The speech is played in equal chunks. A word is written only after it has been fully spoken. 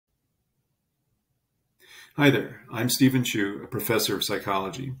Hi there, I'm Stephen Chu, a professor of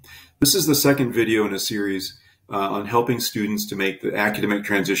psychology. This is the second video in a series on helping students to make the academic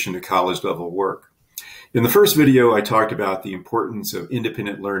transition to college level work. In the first video, I talked about the importance of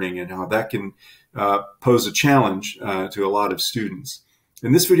independent learning and how that can pose a challenge to a lot of students.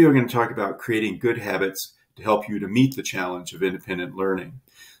 In this video, I'm going to talk about creating good habits to help you to meet the challenge of independent learning.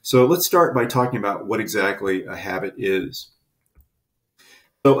 So let's start by talking about what exactly a habit is.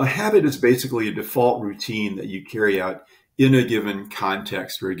 So a habit is basically a default routine that you carry out in a given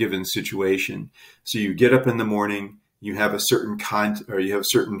context or a given situation. So you get up in the morning, you have a certain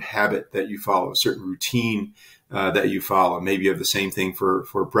habit that you follow, a certain routine that you follow. Maybe you have the same thing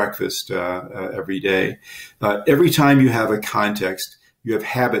for breakfast every day. Every time you have a context, you have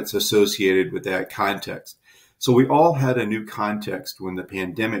habits associated with that context. So we all had a new context when the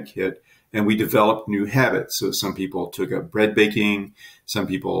pandemic hit, and we developed new habits. So some people took up bread baking, some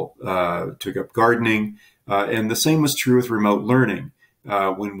people took up gardening, and the same was true with remote learning.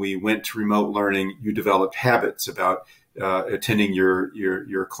 When we went to remote learning, you developed habits about attending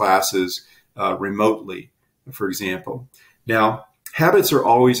your classes remotely, for example. Now, habits are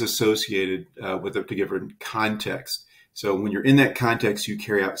always associated with a given context. So when you're in that context, you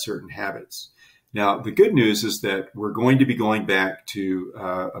carry out certain habits. Now, the good news is that we're going to be going back to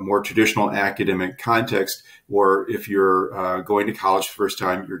a more traditional academic context, or if you're going to college the first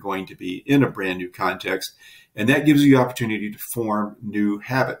time, you're going to be in a brand new context, and that gives you the opportunity to form new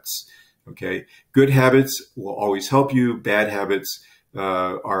habits. Okay, good habits will always help you. Bad habits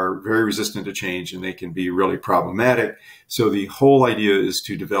are very resistant to change, and they can be really problematic. So the whole idea is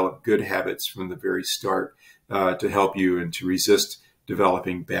to develop good habits from the very start to help you and to resist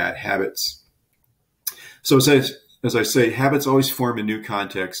developing bad habits. So as I say, habits always form a new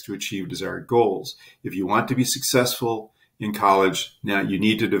context to achieve desired goals. If you want to be successful in college, now you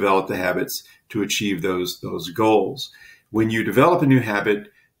need to develop the habits to achieve those goals. When you develop a new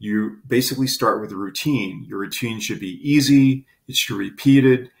habit, you basically start with a routine. Your routine should be easy, it should be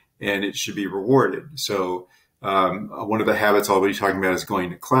repeated, and it should be rewarded. So one of the habits I'll be talking about is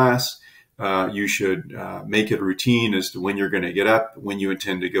going to class. You should make it a routine as to when you're going to get up, when you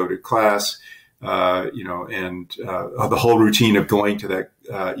intend to go to class. The whole routine of going to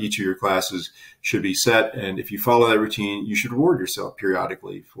that each of your classes should be set. And if you follow that routine, you should reward yourself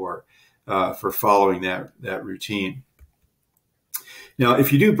periodically for following that routine. Now,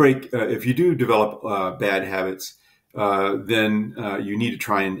 if you do develop bad habits, then you need to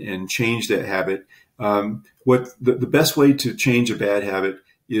try and change that habit. The best way to change a bad habit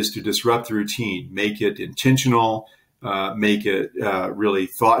is to disrupt the routine, make it intentional. Make it really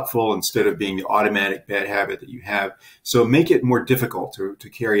thoughtful instead of being the automatic bad habit that you have. So make it more difficult to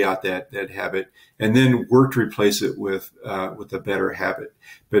carry out that habit, and then work to replace it with a better habit.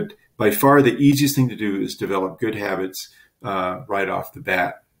 But by far the easiest thing to do is develop good habits right off the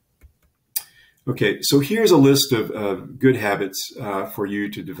bat. Okay, so here's a list of good habits for you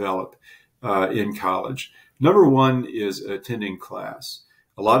to develop in college. Number one is attending class.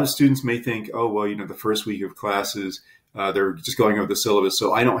 A lot of students may think, oh, well, the first week of classes, they're just going over the syllabus,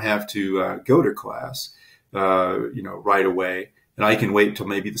 so I don't have to go to class, right away, and I can wait until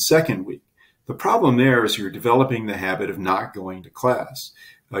maybe the second week. The problem there is you're developing the habit of not going to class.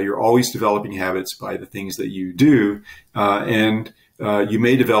 You're always developing habits by the things that you do, and you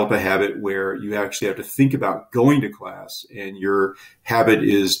may develop a habit where you actually have to think about going to class, and your habit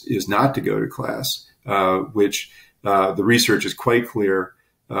is not to go to class, which the research is quite clear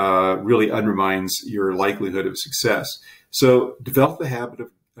really undermines your likelihood of success. So develop the habit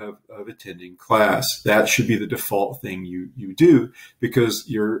of attending class. That should be the default thing you do, because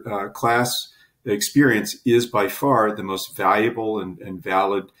your class experience is by far the most valuable and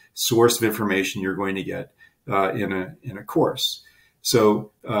valid source of information you're going to get in a course.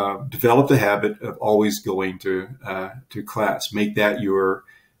 So develop the habit of always going to class. Make that your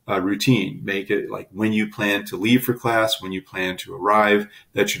routine. Make it like when you plan to leave for class, when you plan to arrive.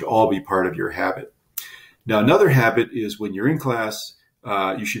 That should all be part of your habit. Now, another habit is when you're in class,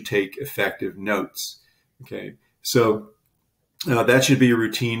 you should take effective notes. Okay, so that should be a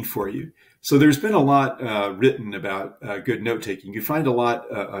routine for you. So there's been a lot written about good note taking. You find a lot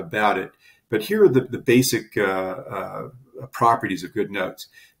about it, but here are the basic properties of good notes.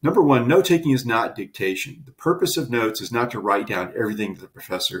 Number one, note-taking is not dictation. The purpose of notes is not to write down everything that the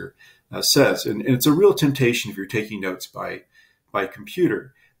professor says. And it's a real temptation if you're taking notes by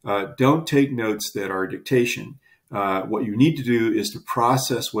computer. Don't take notes that are dictation. what you need to do is to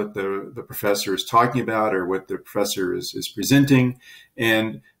process what the professor is talking about or what the professor is presenting,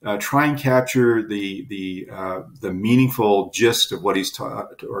 and try and capture the meaningful gist of what he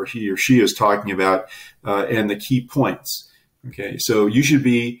or she is talking about, and the key points. Okay, so you should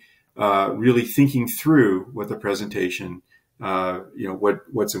be really thinking through what the presentation,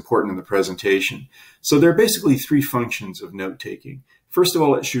 what's important in the presentation. So there are basically three functions of note taking. First of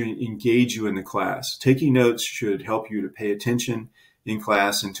all, it should engage you in the class. Taking notes should help you to pay attention in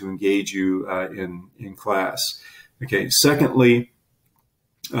class and to engage you in class. Okay. Secondly,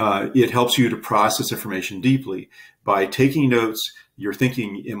 it helps you to process information deeply. By taking notes, you're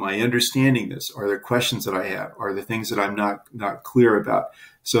thinking, am I understanding this? Are there questions that I have? Are there things that I'm not clear about?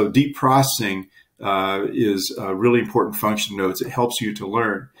 So deep processing is a really important function of notes. It helps you to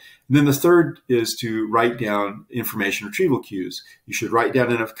learn. And then the third is to write down information retrieval cues. You should write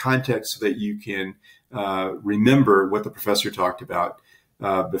down enough context so that you can remember what the professor talked about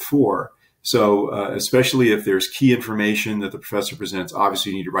before. So especially if there's key information that the professor presents,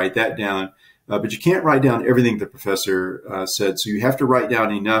 obviously you need to write that down. But you can't write down everything the professor said. So you have to write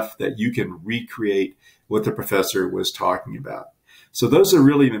down enough that you can recreate what the professor was talking about. So those are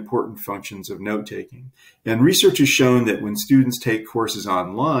really important functions of note-taking. And research has shown that when students take courses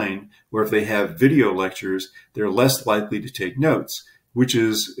online, or if they have video lectures, they're less likely to take notes, which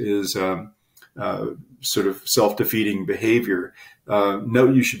is sort of self-defeating behavior.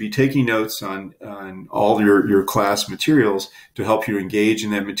 Note you should be taking notes on all your class materials to help you engage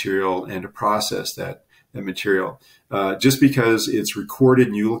in that material and to process that material. Just because it's recorded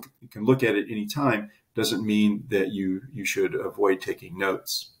and you can look at it anytime doesn't mean that you should avoid taking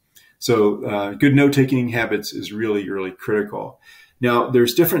notes. So good note-taking habits is really, really critical. Now,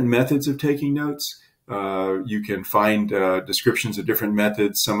 there's different methods of taking notes. You can find descriptions of different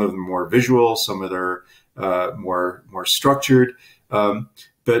methods. Some of them more visual, some of them are more structured.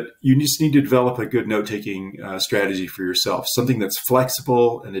 But you just need to develop a good note-taking strategy for yourself, something that's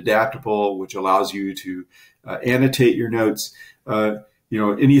flexible and adaptable, which allows you to annotate your notes.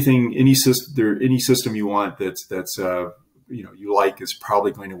 Any system you want that's you like is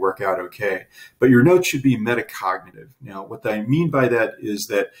probably going to work out okay. But your notes should be metacognitive. Now, what I mean by that is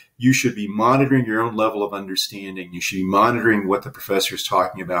that you should be monitoring your own level of understanding. You should be monitoring what the professor is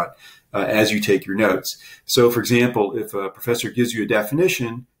talking about as you take your notes. So, for example, if a professor gives you a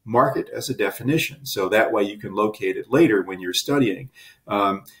definition, mark it as a definition. So that way you can locate it later when you're studying.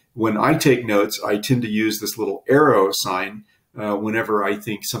 When I take notes, I tend to use this little arrow sign whenever I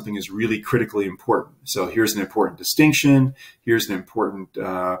think something is really critically important. So here's an important distinction. Here's an important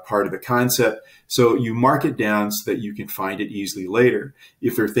part of the concept. So you mark it down so that you can find it easily later.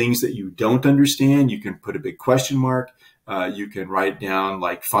 If there are things that you don't understand, you can put a big question mark. You can write down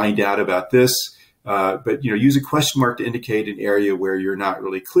like find out about this. But use a question mark to indicate an area where you're not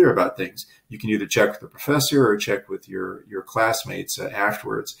really clear about things. You can either check with the professor or check with your classmates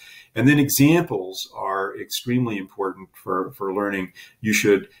afterwards. And then examples are extremely important for learning. You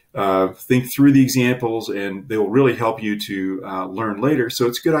should think through the examples, and they will really help you to learn later. So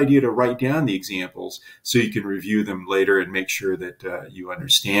it's a good idea to write down the examples so you can review them later and make sure that you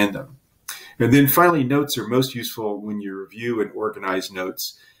understand them. And then finally, notes are most useful when you review and organize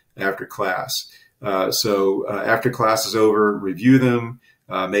notes after class. So after class is over, review them,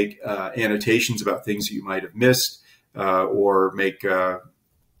 make annotations about things that you might have missed, or make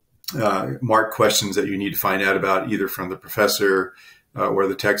mark questions that you need to find out about either from the professor or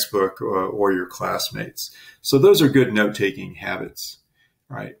the textbook or your classmates. So those are good note-taking habits,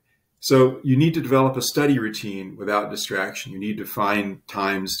 right? So you need to develop a study routine without distraction. You need to find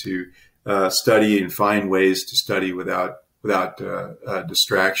times to study and find ways to study without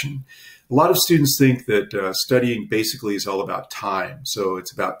distraction. A lot of students think that studying basically is all about time. So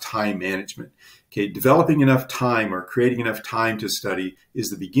it's about time management. Okay, developing enough time or creating enough time to study is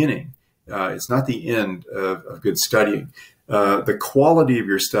the beginning. It's not the end of good studying. The quality of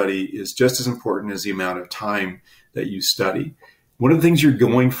your study is just as important as the amount of time that you study. One of the things you're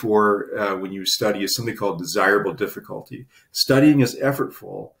going for when you study is something called desirable difficulty. Studying is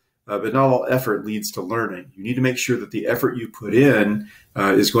effortful, but not all effort leads to learning. You need to make sure that the effort you put in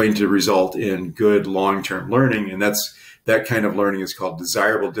is going to result in good long-term learning, and that kind of learning is called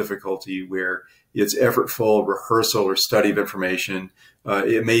desirable difficulty, where it's effortful rehearsal or study of information.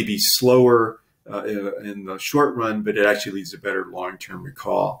 It may be slower in the short run, but it actually leads to better long-term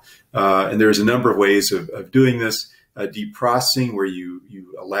recall. And there's a number of ways of doing this. Deep processing, where you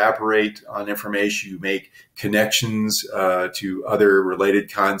elaborate on information, you make connections to other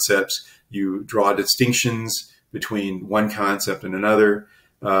related concepts, you draw distinctions between one concept and another.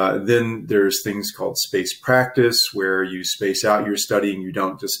 Then there's things called spaced practice, where you space out your studying. You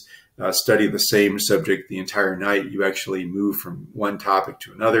don't just study the same subject the entire night. You actually move from one topic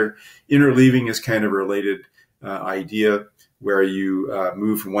to another. Interleaving is kind of a related idea, where you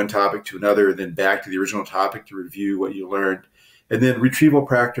move from one topic to another, then back to the original topic to review what you learned. And then retrieval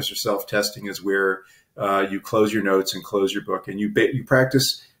practice or self-testing is where you close your notes and close your book, and you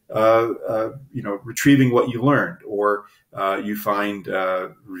practice retrieving what you learned, or you find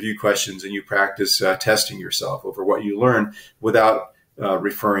review questions and you practice testing yourself over what you learned without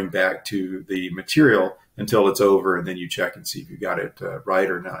referring back to the material until it's over, and then you check and see if you got it right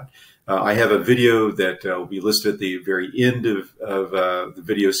or not. I have a video that will be listed at the very end of the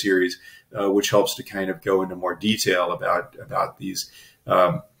video series, which helps to kind of go into more detail about these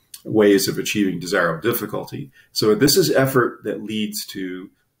ways of achieving desirable difficulty. So this is effort that leads to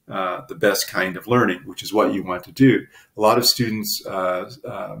the best kind of learning, which is what you want to do. A lot of students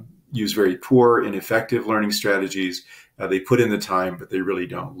use very poor, ineffective learning strategies. They put in the time, but they really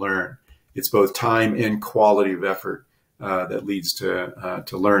don't learn. It's both time and quality of effort that leads to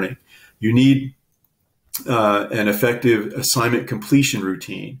learning. You need an effective assignment completion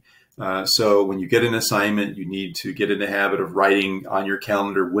routine. So when you get an assignment, you need to get in the habit of writing on your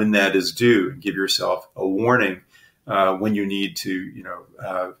calendar when that is due, and give yourself a warning when you need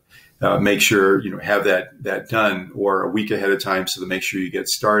to, make sure have that done, or a week ahead of time, so to make sure you get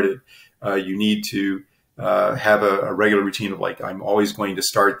started. You need to have a regular routine of, like, I'm always going to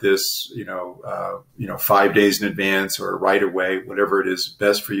start this, 5 days in advance or right away, whatever it is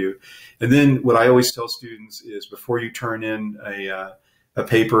best for you. And then what I always tell students is, before you turn in a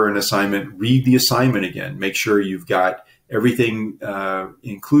paper, an assignment, read the assignment again. Make sure you've got everything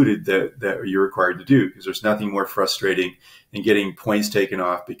included that you're required to do, because there's nothing more frustrating than getting points taken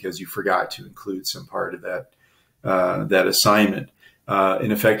off because you forgot to include some part of that assignment.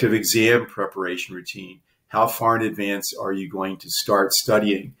 An effective exam preparation routine. How far in advance are you going to start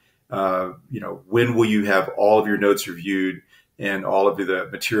studying? When will you have all of your notes reviewed and all of the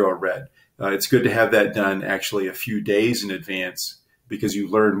material read? It's good to have that done actually a few days in advance, because you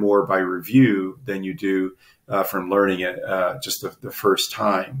learn more by review than you do from learning it just the first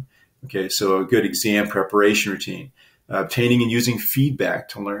time. Okay, so a good exam preparation routine. Obtaining and using feedback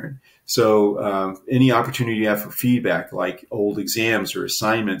to learn. So any opportunity you have for feedback, like old exams or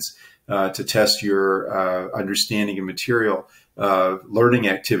assignments, to test your understanding of material, learning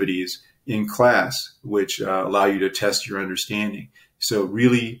activities in class, which allow you to test your understanding. So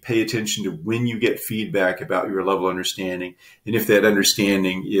really pay attention to when you get feedback about your level of understanding, and if that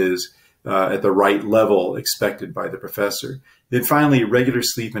understanding is at the right level expected by the professor. Then finally, regular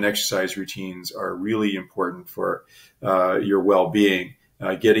sleep and exercise routines are really important for your well-being.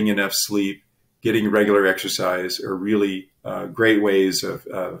 Getting enough sleep, getting regular exercise are really great ways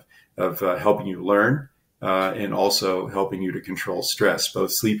of helping you learn and also helping you to control stress.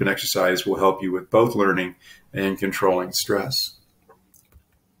 Both sleep and exercise will help you with both learning and controlling stress.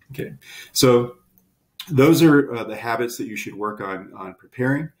 Okay, so those are the habits that you should work on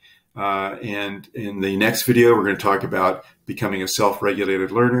preparing. And in the next video, we're going to talk about becoming a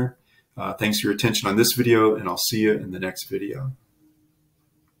self-regulated learner. Thanks for your attention on this video, and I'll see you in the next video.